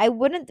 I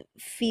wouldn't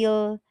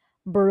feel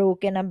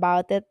broken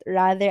about it.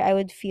 Rather, I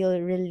would feel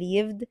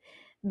relieved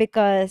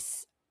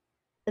because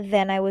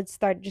then I would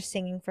start just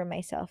singing for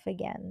myself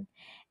again.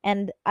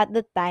 And at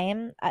the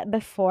time,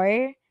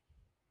 before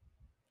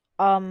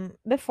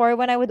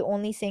when I would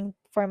only sing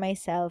for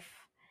myself,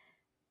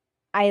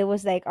 I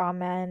was like, oh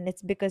man,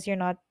 it's because you're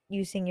not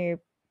using your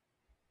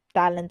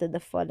talent to the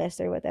fullest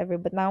or whatever.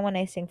 But now when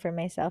I sing for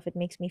myself, it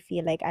makes me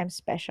feel like I'm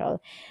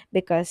special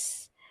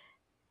because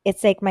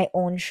it's like my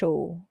own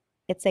show.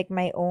 It's like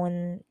my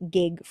own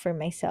gig for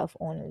myself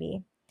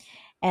only.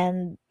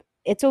 And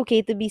it's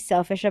okay to be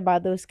selfish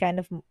about those kind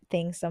of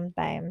things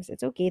sometimes.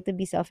 It's okay to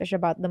be selfish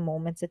about the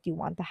moments that you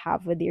want to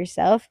have with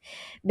yourself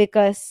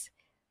because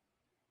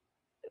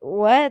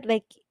what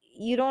like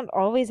you don't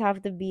always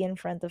have to be in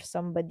front of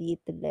somebody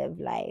to live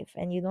life,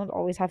 and you don't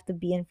always have to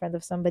be in front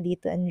of somebody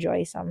to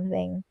enjoy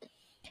something.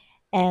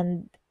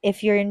 And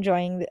if you're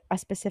enjoying a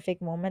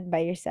specific moment by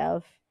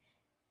yourself,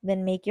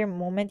 then make your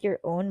moment your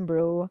own,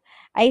 bro.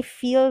 I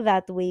feel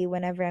that way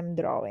whenever I'm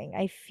drawing.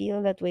 I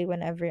feel that way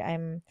whenever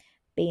I'm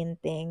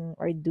painting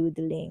or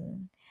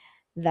doodling.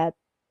 That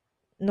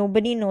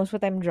nobody knows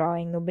what I'm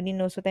drawing, nobody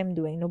knows what I'm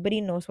doing,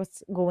 nobody knows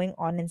what's going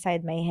on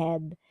inside my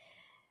head.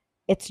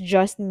 It's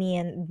just me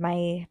and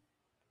my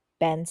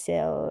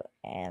pencil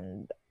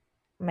and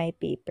my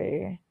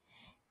paper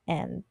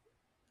and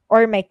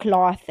or my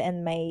cloth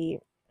and my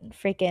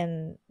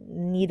freaking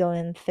needle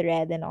and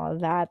thread and all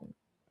that.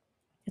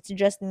 It's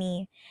just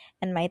me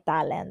and my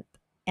talent.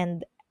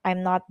 And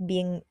I'm not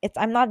being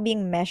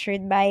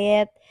measured by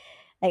it.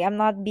 Like I'm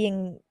not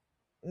being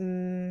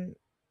mm,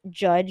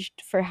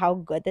 judged for how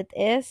good it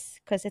is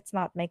because it's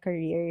not my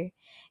career.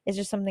 It's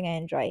just something I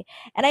enjoy.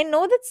 And I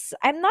know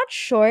I'm not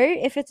sure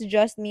if it's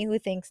just me who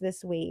thinks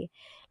this way.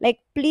 Like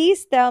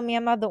please tell me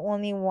I'm not the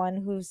only one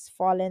who's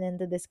fallen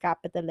into this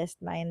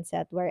capitalist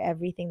mindset where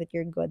everything that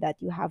you're good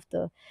at you have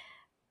to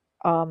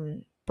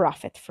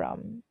profit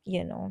from,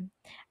 you know.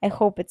 I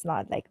hope it's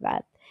not like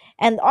that.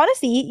 And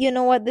honestly, you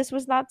know what, this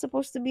was not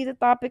supposed to be the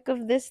topic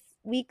of this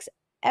week's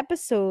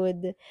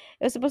episode. It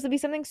was supposed to be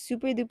something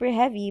super duper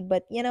heavy,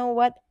 but you know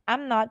what,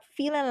 I'm not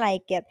feeling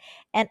like it.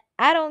 And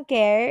I don't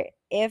care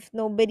if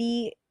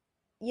nobody,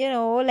 you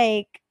know,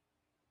 like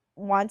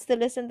wants to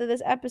listen to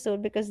this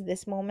episode because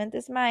this moment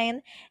is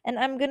mine and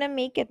I'm gonna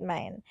make it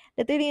mine.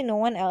 Literally, no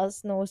one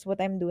else knows what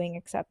I'm doing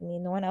except me.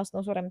 No one else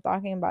knows what I'm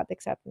talking about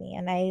except me.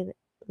 And I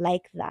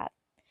like that.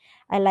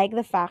 I like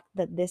the fact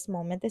that this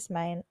moment is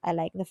mine. I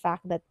like the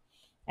fact that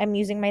I'm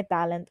using my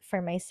talent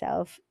for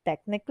myself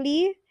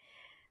technically,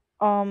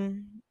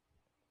 um,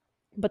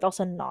 but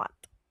also not.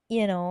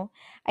 You know,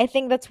 I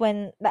think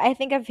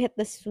I've hit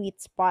the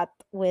sweet spot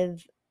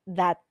with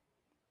that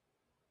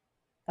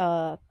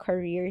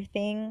career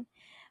thing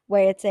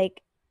where it's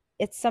like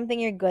it's something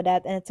you're good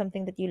at and it's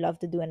something that you love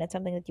to do and it's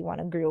something that you want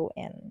to grow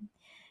in,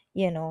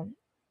 you know.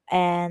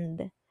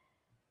 And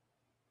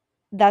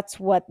that's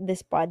what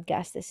this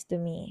podcast is to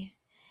me.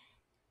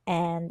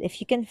 And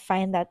if you can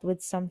find that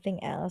with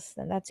something else,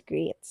 then that's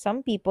great.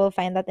 Some people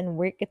find that in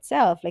work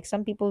itself. Like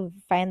some people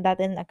find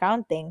that in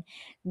accounting.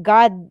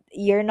 God,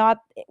 you're not,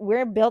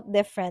 we're built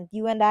different.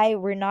 You and I,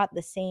 we're not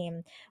the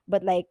same.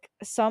 But like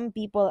some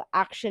people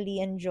actually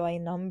enjoy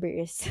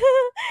numbers.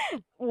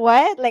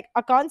 What? Like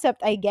a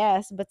concept, I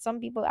guess. But some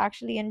people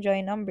actually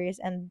enjoy numbers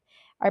and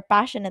are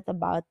passionate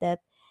about it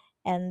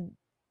and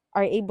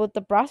are able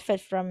to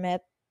profit from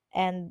it.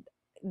 And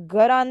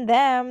good on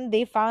them.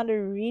 They found a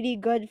really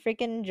good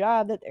freaking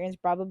job that earns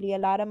probably a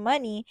lot of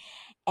money.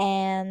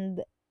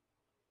 And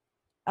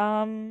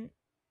um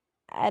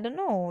I don't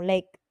know,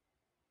 like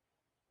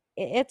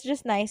it's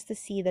just nice to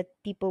see that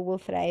people will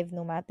thrive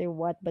no matter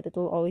what, but it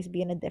will always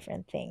be in a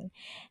different thing.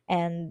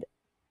 And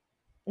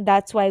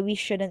that's why we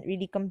shouldn't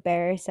really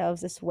compare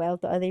ourselves as well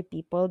to other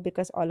people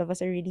because all of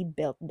us are really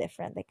built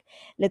different. Like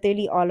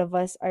literally all of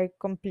us are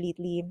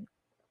completely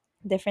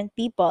different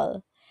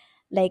people.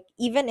 Like,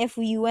 even if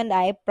you and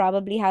I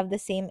probably have the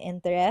same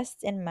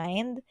interests in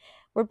mind,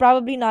 we're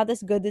probably not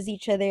as good as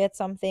each other at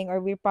something, or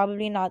we're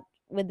probably not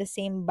with the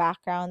same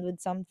background with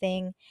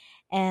something,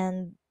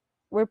 and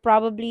we're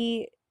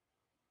probably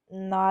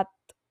not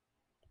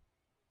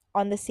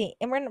on the same,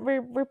 and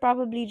we're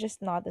probably just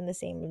not in the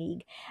same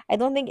league. I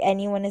don't think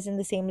anyone is in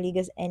the same league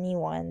as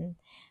anyone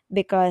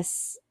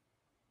because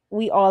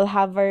we all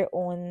have our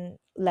own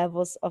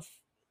levels of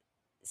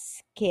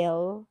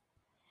skill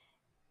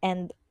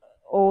and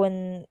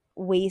own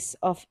ways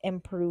of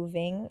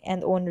improving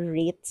and own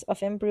rates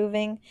of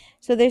improving.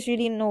 So there's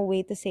really no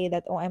way to say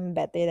that, oh, I'm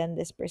better than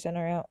this person,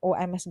 or oh,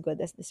 I'm as good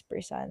as this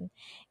person.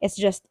 It's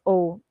just,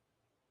 oh,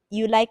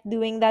 you like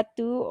doing that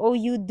too. Oh,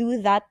 you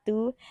do that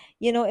too.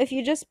 You know, if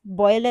you just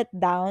boil it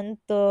down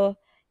to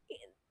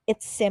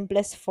its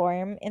simplest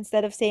form,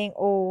 instead of saying,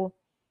 oh,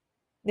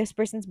 this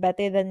person's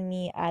better than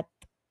me at,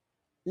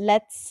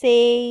 let's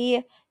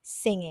say,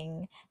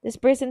 singing. This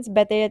person's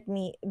better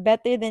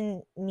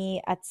than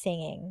me at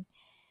singing.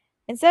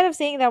 Instead of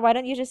saying that, why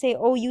don't you just say,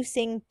 "Oh, you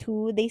sing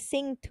too? They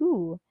sing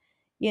too."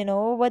 You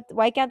know what?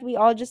 Why can't we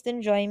all just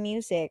enjoy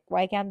music?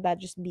 Why can't that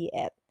just be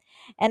it?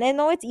 And I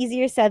know it's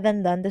easier said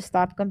than done to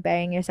stop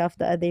comparing yourself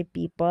to other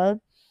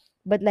people,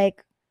 but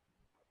like,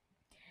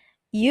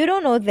 you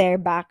don't know their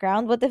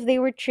background. What if they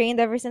were trained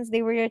ever since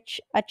they were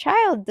a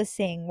child to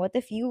sing? What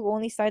if you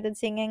only started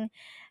singing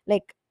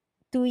like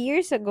 2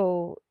 years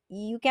ago?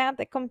 You can't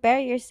compare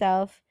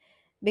yourself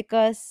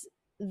because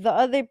the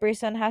other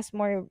person has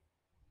more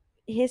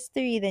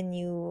history than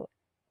you,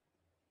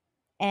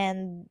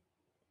 and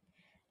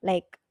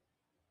like,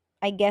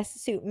 I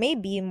guess, so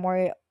maybe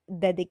more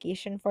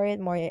dedication for it,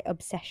 more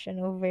obsession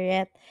over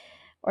it,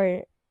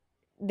 or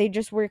they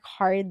just work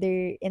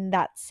harder in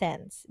that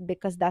sense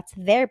because that's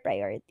their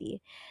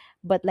priority.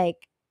 But like,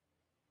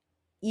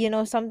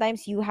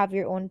 sometimes you have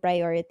your own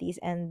priorities,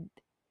 and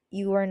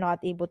you are not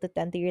able to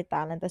tend to your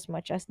talent as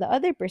much as the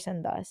other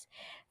person does.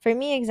 For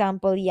me,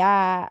 example,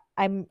 yeah,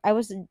 I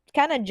was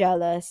kind of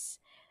jealous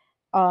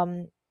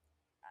um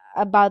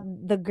about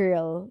the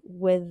girl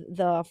with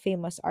the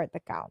famous art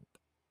account,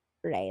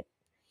 right?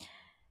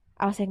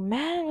 I was like,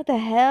 man, what the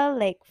hell?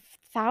 Like,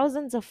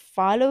 thousands of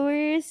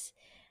followers.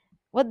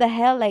 What the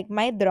hell? Like,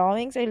 my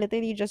drawings are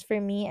literally just for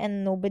me,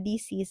 and nobody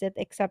sees it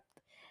except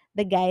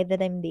the guy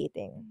that I'm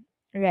dating,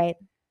 right?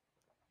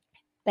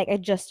 Like, I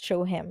just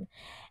show him.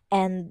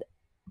 And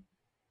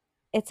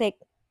it's like,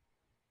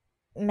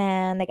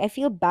 man, like, I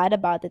feel bad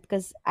about it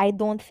because I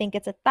don't think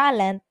it's a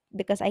talent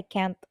because I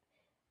can't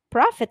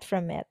profit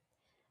from it.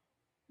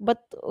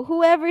 But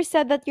whoever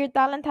said that your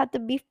talent had to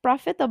be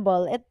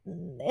profitable,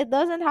 it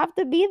doesn't have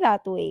to be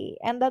that way.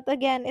 And that,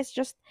 again, is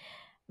just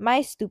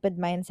my stupid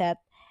mindset.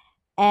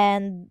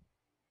 And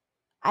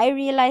I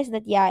realized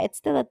that, yeah, it's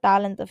still a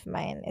talent of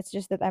mine. It's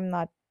just that I'm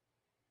not.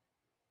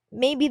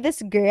 Maybe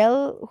this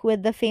girl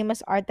with the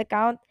famous art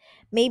account,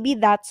 maybe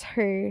that's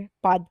her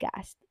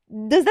podcast.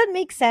 Does that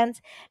make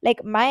sense?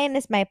 Like, mine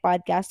is my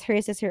podcast,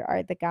 hers is her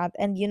art account.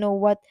 And you know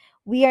what?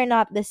 We are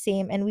not the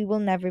same, and we will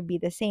never be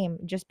the same.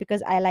 Just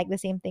because I like the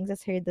same things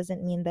as her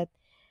doesn't mean that,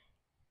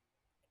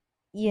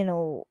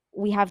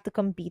 we have to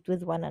compete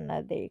with one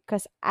another.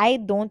 Because I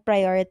don't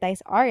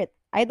prioritize art.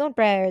 I don't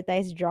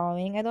prioritize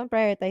drawing. I don't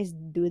prioritize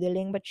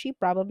doodling, but she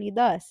probably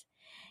does,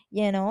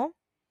 you know?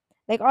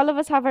 Like, all of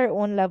us have our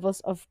own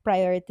levels of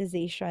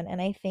prioritization,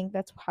 and I think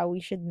that's how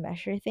we should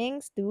measure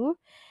things too.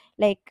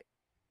 Like,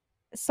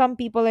 some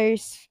people are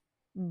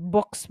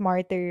book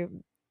smarter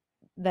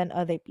than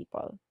other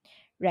people,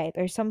 right?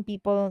 Or some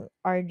people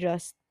are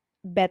just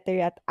better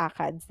at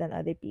ACADS than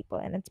other people,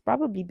 and it's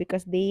probably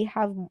because they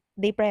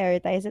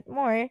prioritize it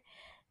more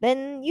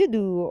than you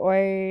do,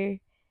 or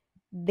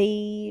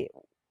they,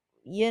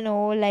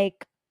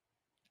 like,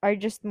 are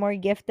just more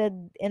gifted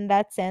in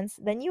that sense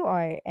than you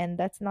are, and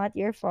that's not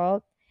your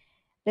fault.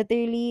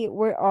 Literally,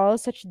 we're all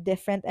such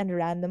different and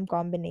random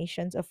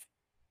combinations of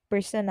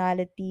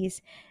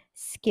personalities,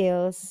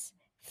 skills,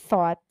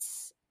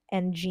 thoughts,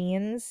 and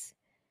genes.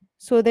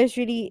 So there's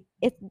really,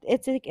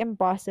 it's like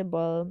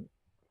impossible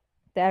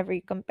to ever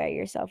compare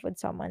yourself with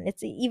someone.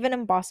 It's even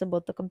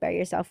impossible to compare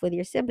yourself with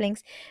your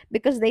siblings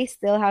because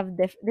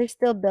they're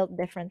still built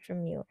different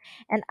from you.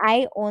 And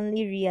I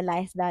only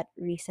realized that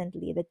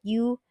recently, that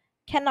you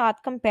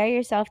cannot compare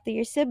yourself to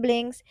your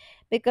siblings,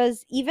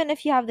 because even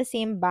if you have the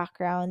same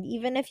background,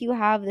 even if you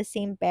have the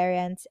same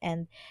parents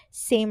and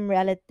same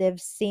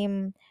relatives,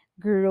 same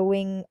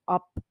growing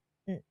up,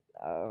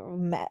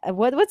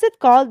 what's it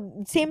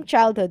called, same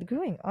childhood,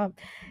 growing up,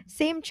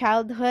 same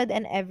childhood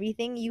and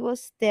everything, you will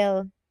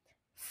still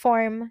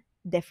form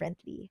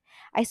differently.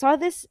 I saw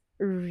this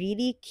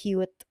really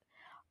cute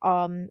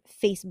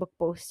Facebook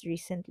post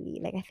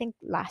recently, like I think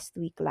last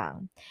week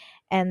lang.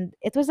 And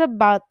it was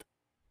about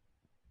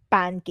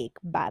pancake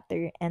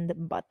batter and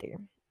butter.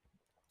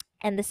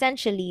 And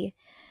essentially,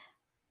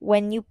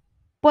 when you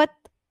put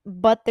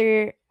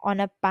butter on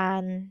a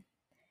pan,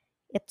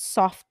 it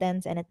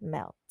softens and it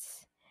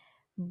melts.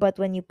 But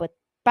when you put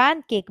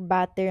pancake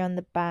batter on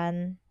the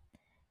pan,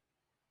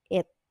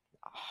 it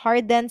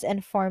hardens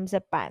and forms a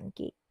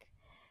pancake.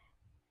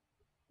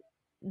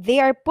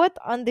 They are put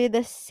under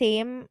the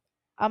same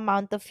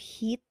amount of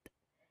heat,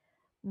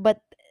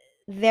 but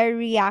their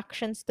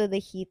reactions to the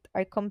heat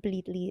are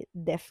completely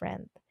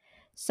different.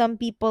 Some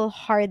people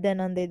harden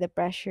under the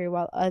pressure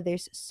while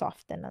others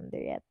soften under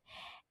it.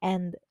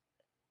 And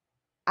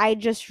I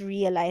just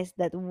realized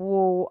that,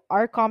 whoa,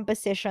 our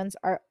compositions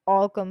are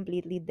all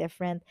completely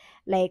different.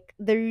 Like,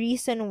 the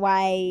reason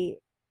why,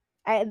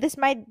 this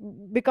might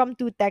become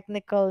too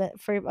technical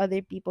for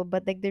other people,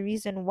 but like, the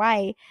reason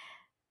why,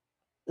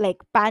 like,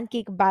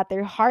 pancake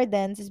batter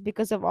hardens is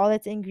because of all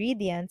its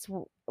ingredients,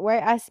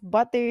 whereas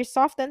butter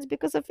softens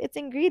because of its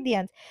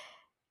ingredients.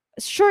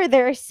 Sure,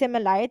 there are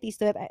similarities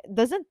to it.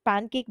 Doesn't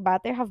pancake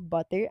batter have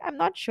butter? I'm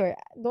not sure.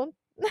 Don't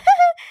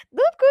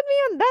don't quote me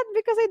on that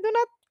because I do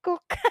not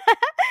cook.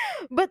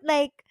 But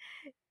like,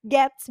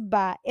 gets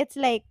ba? It's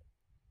like,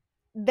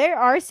 there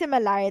are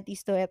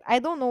similarities to it. I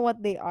don't know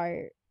what they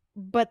are,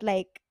 but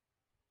like,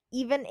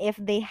 even if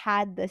they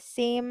had the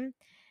same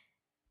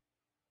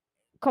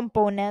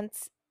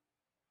components,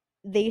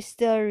 they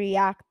still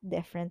react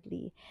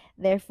differently.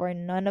 Therefore,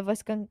 none of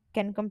us can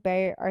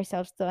compare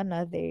ourselves to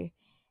another,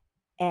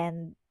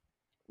 and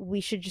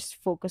we should just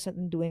focus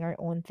on doing our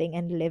own thing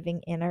and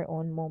living in our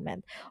own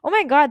moment. Oh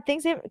my god,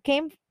 things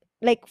came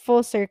like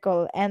full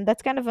circle, and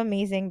that's kind of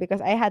amazing because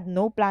I had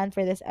no plan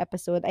for this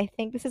episode. I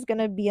think this is going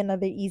to be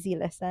another easy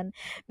lesson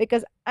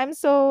because I'm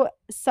so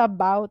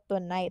sabaw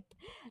tonight.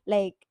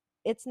 Like,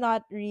 it's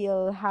not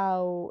real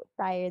how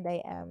tired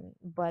I am,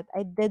 but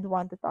I did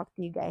want to talk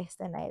to you guys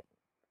tonight.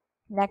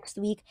 Next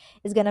week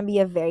is going to be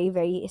a very,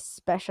 very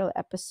special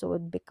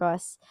episode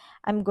because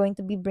I'm going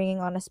to be bringing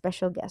on a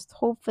special guest.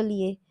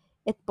 Hopefully,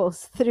 it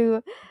pulls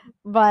through,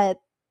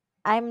 but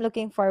I'm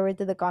looking forward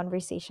to the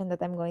conversation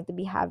that I'm going to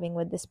be having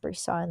with this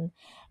person.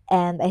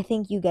 And I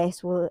think you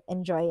guys will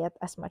enjoy it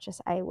as much as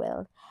I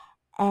will.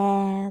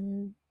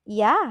 And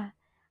yeah,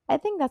 I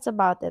think that's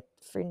about it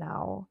for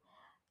now.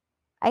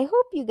 I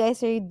hope you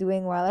guys are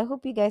doing well. I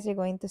hope you guys are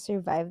going to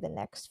survive the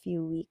next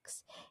few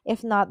weeks.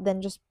 If not,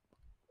 then just,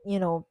 you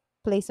know,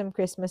 play some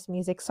Christmas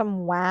music,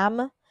 some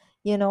wham,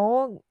 you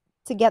know,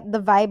 to get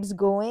the vibes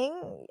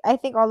going. I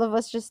think all of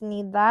us just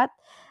need that.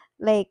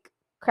 Like,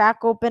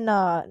 crack open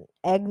a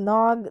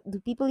eggnog. Do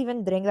people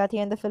even drink that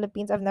here in the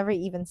Philippines? I've never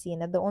even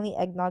seen it. The only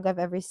eggnog I've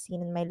ever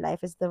seen in my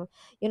life is the,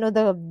 you know,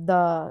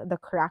 the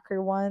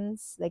cracker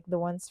ones, like the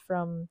ones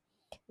from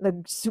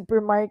the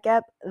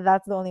supermarket.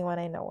 That's the only one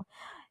I know.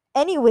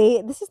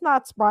 Anyway, this is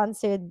not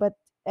sponsored, but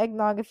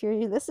eggnog, if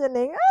you're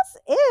listening, as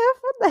if,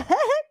 what the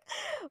heck?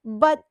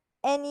 But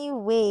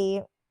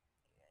anyway,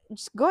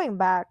 just going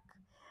back,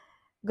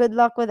 good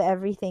luck with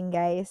everything,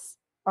 guys.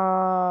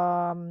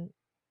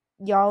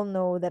 Y'all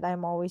know that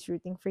I'm always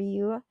rooting for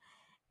you,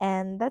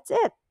 and that's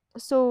it.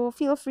 So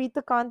feel free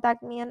to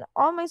contact me on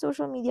all my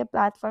social media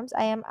platforms.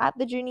 I am at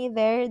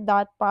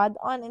thejourneythere.pod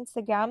on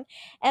Instagram,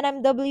 and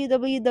I'm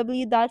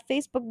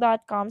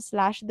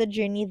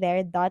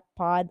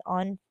www.facebook.com/thejourneythere.pod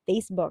on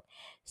Facebook.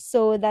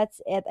 So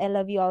that's it. I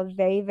love you all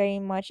very, very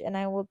much, and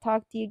I will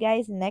talk to you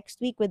guys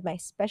next week with my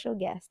special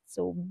guest.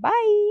 So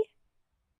bye.